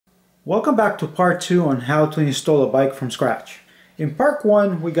Welcome back to part 2 on how to install a bike from scratch. In part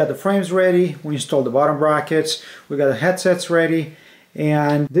 1 we got the frames ready, we installed the bottom brackets, we got the headsets ready,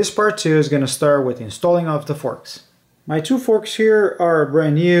 and this part 2 is going to start with installing of the forks. My two forks here are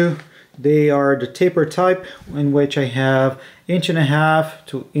brand new. They are the taper type, in which I have 1.5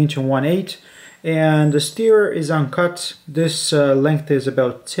 to 1.18 and the steer is uncut. This length is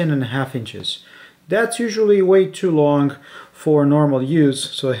about 10.5 inches. That's usually way too long for normal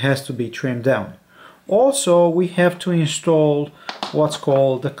use, so it has to be trimmed down. Also, we have to install what's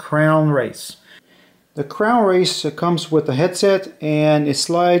called the crown race. The crown race comes with the headset and it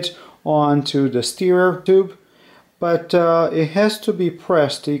slides onto the steer tube, but it has to be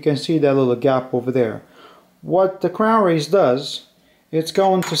pressed. You can see that little gap over there. What the crown race does, it's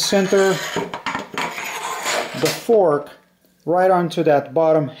going to center the fork right onto that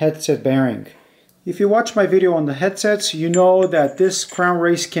bottom headset bearing. If you watch my video on the headsets, you know that this crown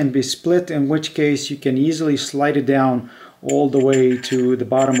race can be split, in which case you can easily slide it down all the way to the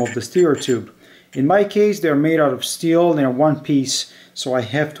bottom of the steer tube. In my case, they're made out of steel and they're one piece, so I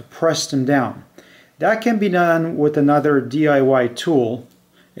have to press them down. That can be done with another DIY tool,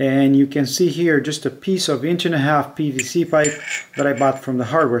 and you can see here just a piece of 1.5 PVC pipe that I bought from the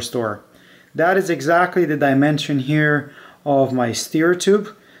hardware store. That is exactly the dimension here of my steer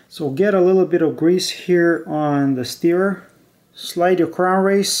tube. So get a little bit of grease here on the steer, slide your crown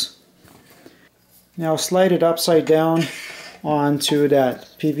race, now slide it upside down onto that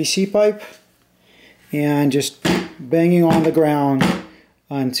PVC pipe and just banging on the ground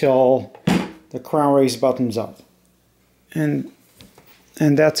until the crown race bottoms up. And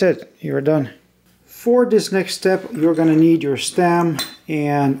that's it, you're done. For this next step, you're going to need your stem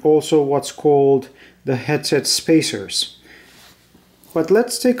and also what's called the headset spacers. But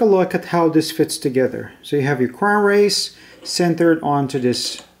let's take a look at how this fits together. So you have your crown race centered onto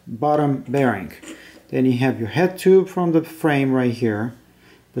this bottom bearing. Then you have your head tube from the frame right here,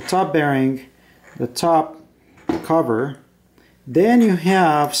 the top bearing, the top cover. Then you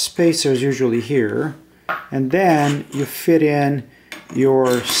have spacers usually here, and then you fit in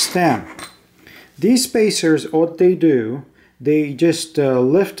your stem. These spacers, what they do, they just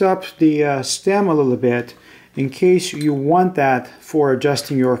lift up the stem a little bit in case you want that for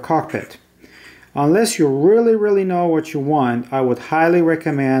adjusting your cockpit. Unless you really know what you want, I would highly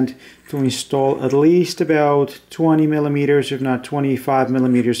recommend to install at least about 20 millimeters, if not 25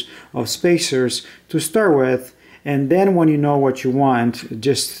 millimeters of spacers to start with, and then when you know what you want,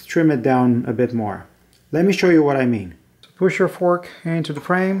 just trim it down a bit more. Let me show you what I mean. So push your fork into the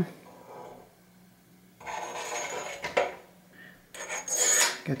frame,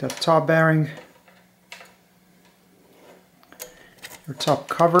 get that top bearing, your top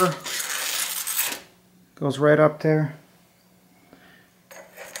cover goes right up there,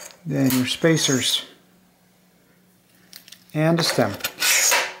 then your spacers and the stem.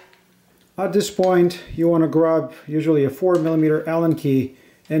 At this point you want to grab usually a 4mm Allen key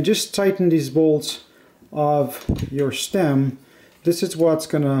and just tighten these bolts of your stem. This is what's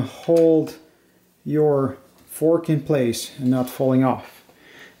going to hold your fork in place and not falling off.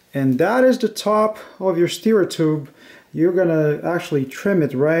 And that is the top of your steer tube. You're going to actually trim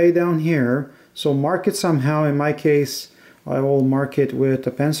it right down here. So mark it somehow. In my case, I will mark it with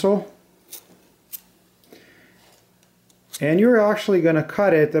a pencil. And you're actually going to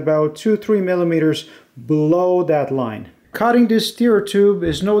cut it about 2-3 millimeters below that line. Cutting this steer tube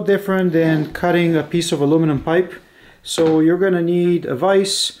is no different than cutting a piece of aluminum pipe. So you're going to need a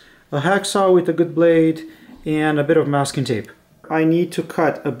vise, a hacksaw with a good blade, and a bit of masking tape. I need to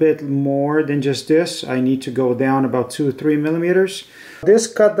cut a bit more than just this. I need to go down about 2-3 millimeters. This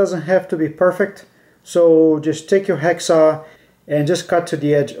cut doesn't have to be perfect, so just take your hacksaw and just cut to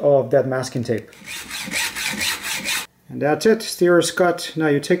the edge of that masking tape. And that's it, steer is cut. Now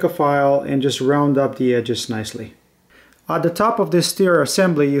you take a file and just round up the edges nicely. At the top of this steer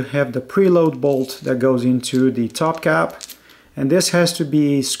assembly you have the preload bolt that goes into the top cap, and this has to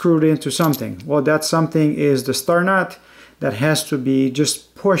be screwed into something. Well, that something is the star nut that has to be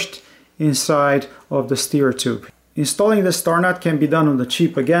just pushed inside of the steer tube. Installing the star nut can be done on the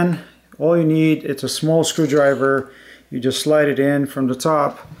cheap again. All you need is a small screwdriver. You just slide it in from the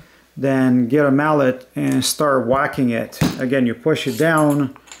top, then get a mallet and start whacking it. Again, you push it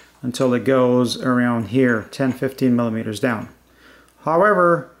down until it goes around here, 10-15 millimeters down.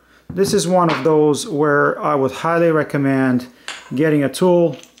 However, this is one of those where I would highly recommend getting a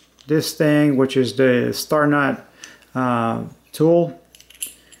tool. This thing, which is the star nut tool,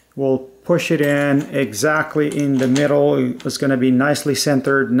 will push it in exactly in the middle. It's going to be nicely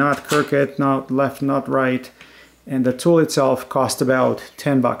centered, not crooked, not left, not right, and the tool itself cost about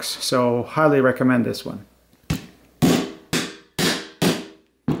 10 bucks, so highly recommend this one.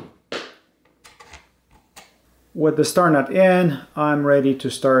 With the star nut in, I'm ready to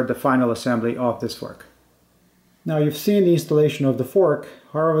start the final assembly of this fork. Now you've seen the installation of the fork,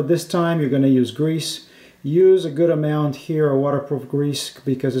 however this time you're going to use grease. Use a good amount here of waterproof grease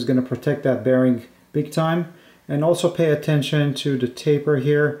because it's going to protect that bearing big time. And also pay attention to the taper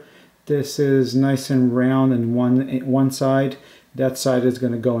here. This is nice and round in one side. That side is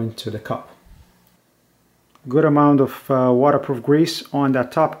going to go into the cup. Good amount of waterproof grease on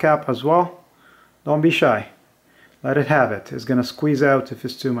that top cap as well. Don't be shy. Let it have it. It's going to squeeze out if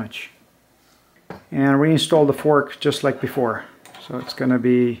it's too much. And reinstall the fork just like before. So it's going to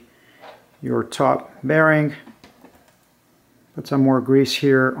be your top bearing. Put some more grease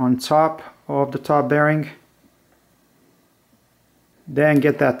here on top of the top bearing. Then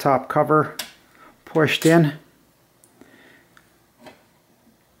get that top cover pushed in.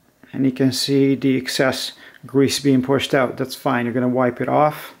 And you can see the excess grease being pushed out. That's fine. You're going to wipe it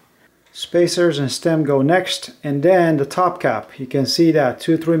off. Spacers and stem go next, and then the top cap. You can see that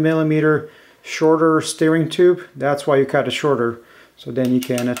 2-3 millimeter shorter steering tube. That's why you cut it shorter. So then you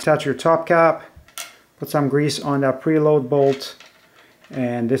can attach your top cap, put some grease on that preload bolt,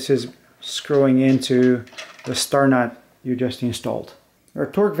 and this is screwing into the star nut you just installed. Our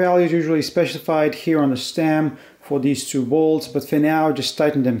torque value is usually specified here on the stem for these two bolts, but for now just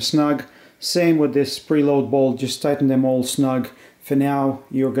tighten them snug. Same with this preload bolt, just tighten them all snug. For now,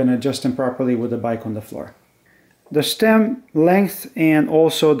 you're going to adjust them properly with the bike on the floor. The stem length and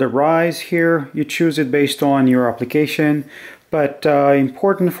also the rise here, you choose it based on your application, but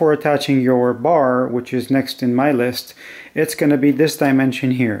important for attaching your bar, which is next in my list, it's going to be this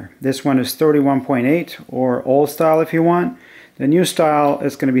dimension here. This one is 31.8 or old style if you want. The new style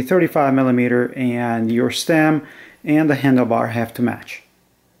is going to be 35 millimeter, and your stem and the handlebar have to match.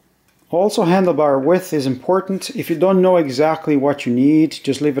 Also, handlebar width is important. If you don't know exactly what you need,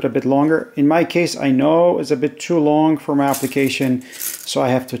 just leave it a bit longer. In my case, I know it's a bit too long for my application, so I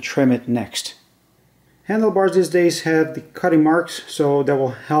have to trim it next. Handlebars these days have the cutting marks, so that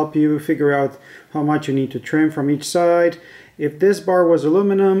will help you figure out how much you need to trim from each side. If this bar was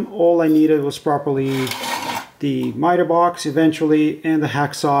aluminum, all I needed was properly the miter box eventually and the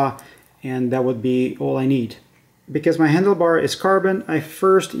hacksaw, and that would be all I need. Because my handlebar is carbon, I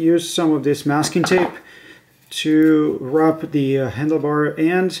first used some of this masking tape to rub the handlebar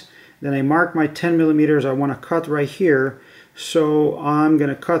end. Then I mark my 10 millimeters I want to cut right here. So I'm going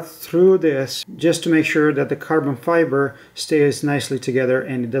to cut through this just to make sure that the carbon fiber stays nicely together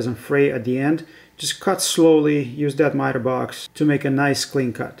and it doesn't fray at the end. Just cut slowly, use that miter box to make a nice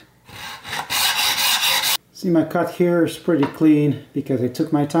clean cut. See, my cut here is pretty clean because I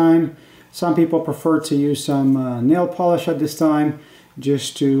took my time. Some people prefer to use some nail polish at this time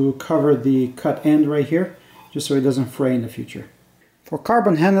just to cover the cut end right here, just so it doesn't fray in the future. For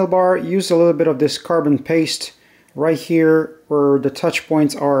carbon handlebar, use a little bit of this carbon paste right here where the touch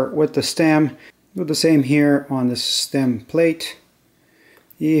points are with the stem. Do the same here on the stem plate.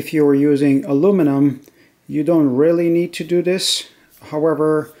 If you're using aluminum, you don't really need to do this.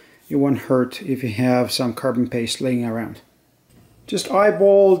 However, it won't hurt if you have some carbon paste laying around. Just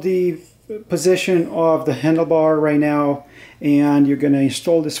eyeball the position of the handlebar right now, and you're going to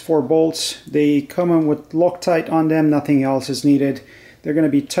install these 4 bolts. They come in with Loctite on them, nothing else is needed. They're going to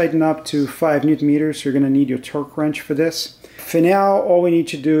be tightened up to 5 Newton meters, so you're going to need your torque wrench for this. For now, all we need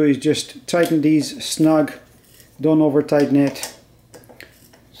to do is just tighten these snug. Don't over tighten it.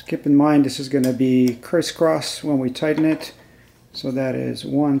 Just keep in mind this is going to be crisscross when we tighten it. So that is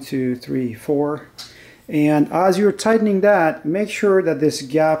 1, 2, 3, 4. And as you're tightening that, make sure that this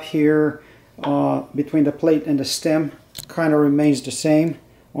gap here between the plate and the stem kind of remains the same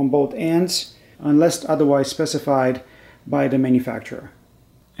on both ends, unless otherwise specified by the manufacturer.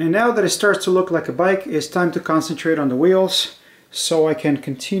 And now that it starts to look like a bike, it's time to concentrate on the wheels so I can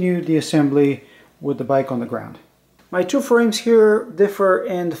continue the assembly with the bike on the ground. My 2 frames here differ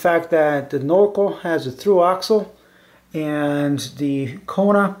in the fact that the Norco has a through axle and the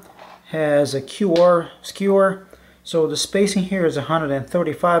Kona has a QR skewer. So the spacing here is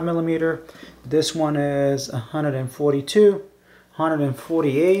 135 millimeter. This one is 142.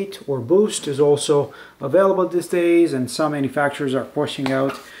 148 or boost is also available these days, and some manufacturers are pushing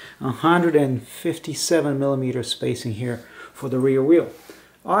out 157 millimeter spacing here for the rear wheel.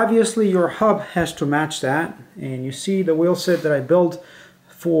 Obviously your hub has to match that, and you see the wheel set that I built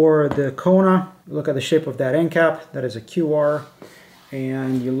for the Kona. Look at the shape of that end cap, that is a QR.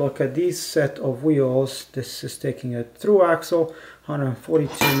 And you look at these set of wheels, this is taking a through axle,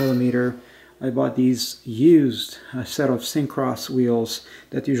 142 millimeter I bought these used set of Syncross wheels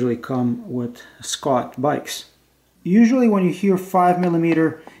that usually come with Scott bikes. Usually when you hear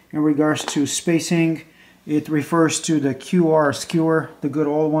 5mm in regards to spacing, it refers to the QR skewer, the good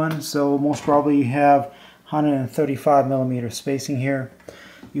old one. So most probably you have 135mm spacing here.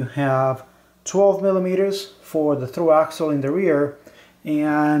 You have 12mm for the through axle in the rear,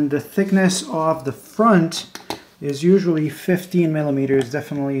 and the thickness of the front is usually 15mm,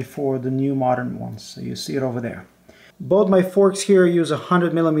 definitely for the new modern ones. So you see it over there. Both my forks here use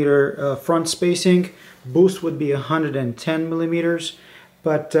 100mm front spacing. Boost would be 110mm,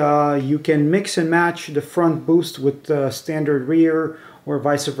 but you can mix and match the front boost with standard rear or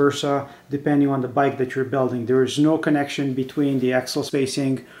vice versa, depending on the bike that you're building. There is no connection between the axle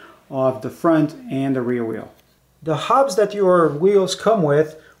spacing of the front and the rear wheel. The hubs that your wheels come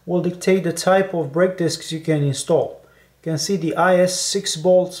with will dictate the type of brake discs you can install. You can see the IS6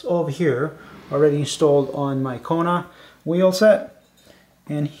 bolts over here already installed on my Kona wheel set.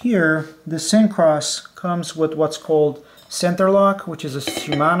 And here the Syncross comes with what's called center lock, which is a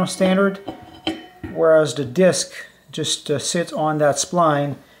Shimano standard, whereas the disc just sits on that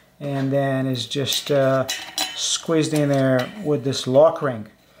spline and then is just squeezed in there with this lock ring.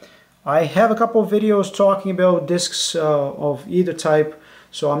 I have a couple of videos talking about discs of either type,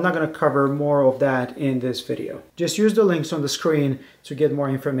 so I'm not going to cover more of that in this video. Just use the links on the screen to get more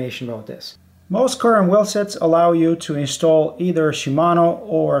information about this. Most current wheel sets allow you to install either Shimano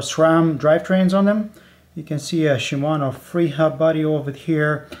or SRAM drivetrains on them. You can see a Shimano Freehub body over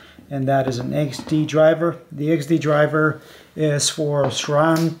here, and that is an XD driver. The XD driver is for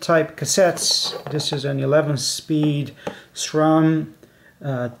SRAM type cassettes. This is an 11-speed SRAM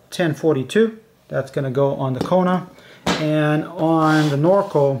 1042. That's going to go on the Kona. And on the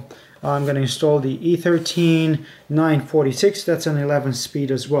Norco, I'm going to install the E13 946. That's an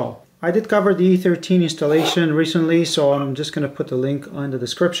 11-speed as well. I did cover the E13 installation recently, so I'm just going to put the link on the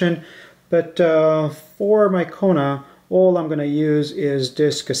description. But for my Kona, all I'm going to use is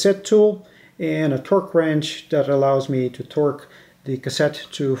this cassette tool and a torque wrench that allows me to torque the cassette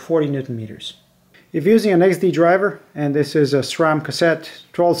to 40 Newton meters. If using an XD driver, and this is a SRAM cassette,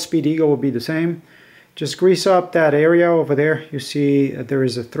 12-speed Eagle will be the same. Just grease up that area over there. You see there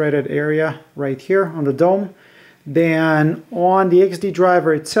is a threaded area right here on the dome. Then on the XD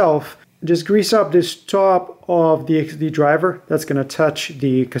driver itself, just grease up this top of the XD driver. That's going to touch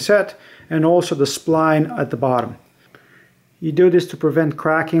the cassette and also the spline at the bottom. You do this to prevent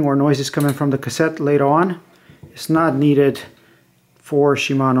cracking or noises coming from the cassette later on. It's not needed for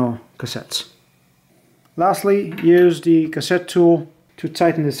Shimano cassettes. Lastly, use the cassette tool to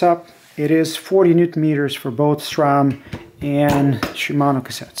tighten this up. It is 40 Newton meters for both SRAM and Shimano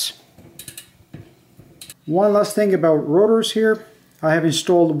cassettes. One last thing about rotors here. I have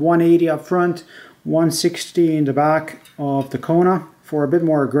installed 180 up front, 160 in the back of the Kona for a bit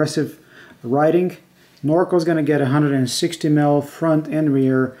more aggressive riding. Norco is going to get 160 mil front and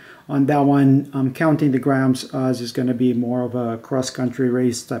rear. On that one, I'm counting the grams as it's going to be more of a cross-country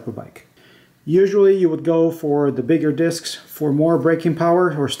race type of bike. Usually you would go for the bigger discs for more braking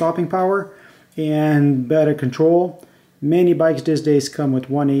power or stopping power and better control. Many bikes these days come with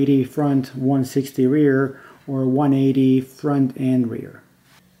 180 front, 160 rear, or 180 front and rear.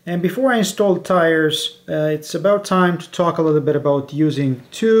 And before I install the tires, it's about time to talk a little bit about using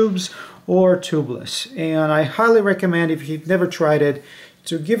tubes or tubeless. And I highly recommend, if you've never tried it,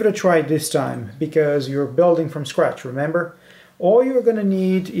 to give it a try this time, because you're building from scratch, remember? All you're going to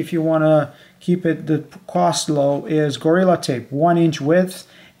need, if you want to keep the cost low, is Gorilla Tape, 1-inch width,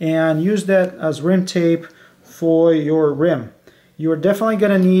 and use that as rim tape for your rim. You're definitely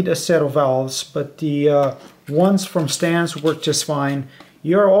going to need a set of valves, but the ones from Stans work just fine.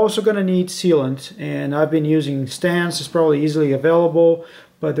 You're also going to need sealant, and I've been using Stans. It's probably easily available,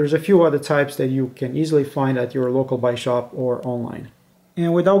 but there's a few other types that you can easily find at your local bike shop or online.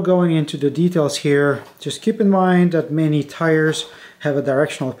 And without going into the details here, just keep in mind that many tires have a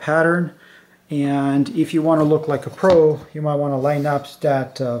directional pattern, and if you want to look like a pro, you might want to line up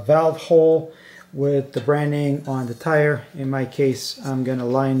that valve hole with the branding on the tire. In my case, I'm going to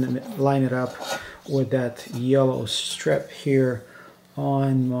line it up with that yellow strip here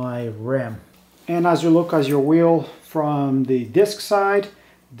on my rim. And as you look at your wheel from the disc side,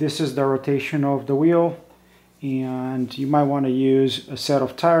 this is the rotation of the wheel, and you might want to use a set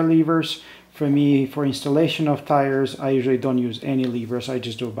of tire levers. For me, for installation of tires, I usually don't use any levers, I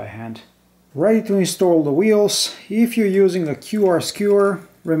just do it by hand. Ready to install the wheels. If you're using a QR skewer,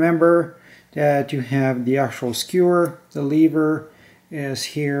 remember that you have the actual skewer. The lever is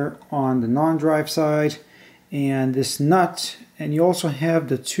here on the non-drive side, and this nut, and you also have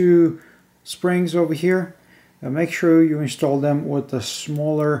the two springs over here. Make sure you install them with the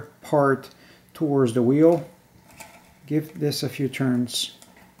smaller part towards the wheel. Give this a few turns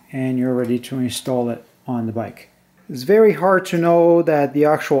and you're ready to install it on the bike. It's very hard to know that the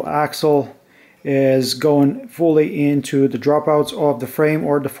actual axle is going fully into the dropouts of the frame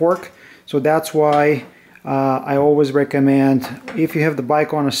or the fork, so that's why I always recommend, if you have the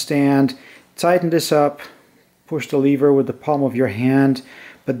bike on a stand, tighten this up, push the lever with the palm of your hand,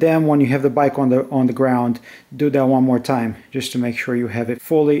 but then when you have the bike on the ground, do that one more time just to make sure you have it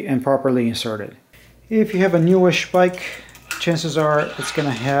fully and properly inserted. If you have a newish bike, chances are it's going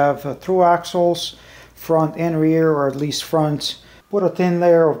to have through axles, front and rear, or at least front. Put a thin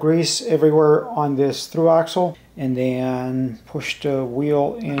layer of grease everywhere on this through axle and then push the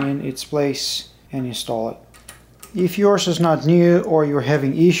wheel in its place and install it. If yours is not new or you're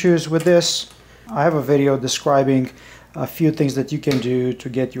having issues with this, I have a video describing a few things that you can do to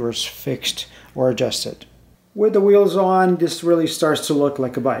get yours fixed or adjusted. With the wheels on, this really starts to look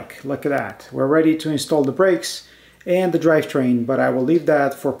like a bike. Look at that. We're ready to install the brakes and the drivetrain, but I will leave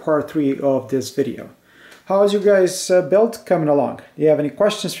that for part 3 of this video. How's your guys' build coming along? Do you have any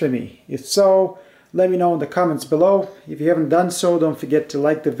questions for me? If so, let me know in the comments below. If you haven't done so, don't forget to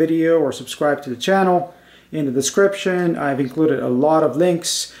like the video or subscribe to the channel. In the description, I've included a lot of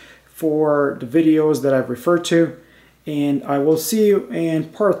links for the videos that I've referred to. And I will see you in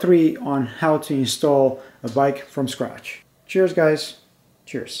part 3 on how to install a bike from scratch. Cheers, guys.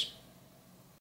 Cheers.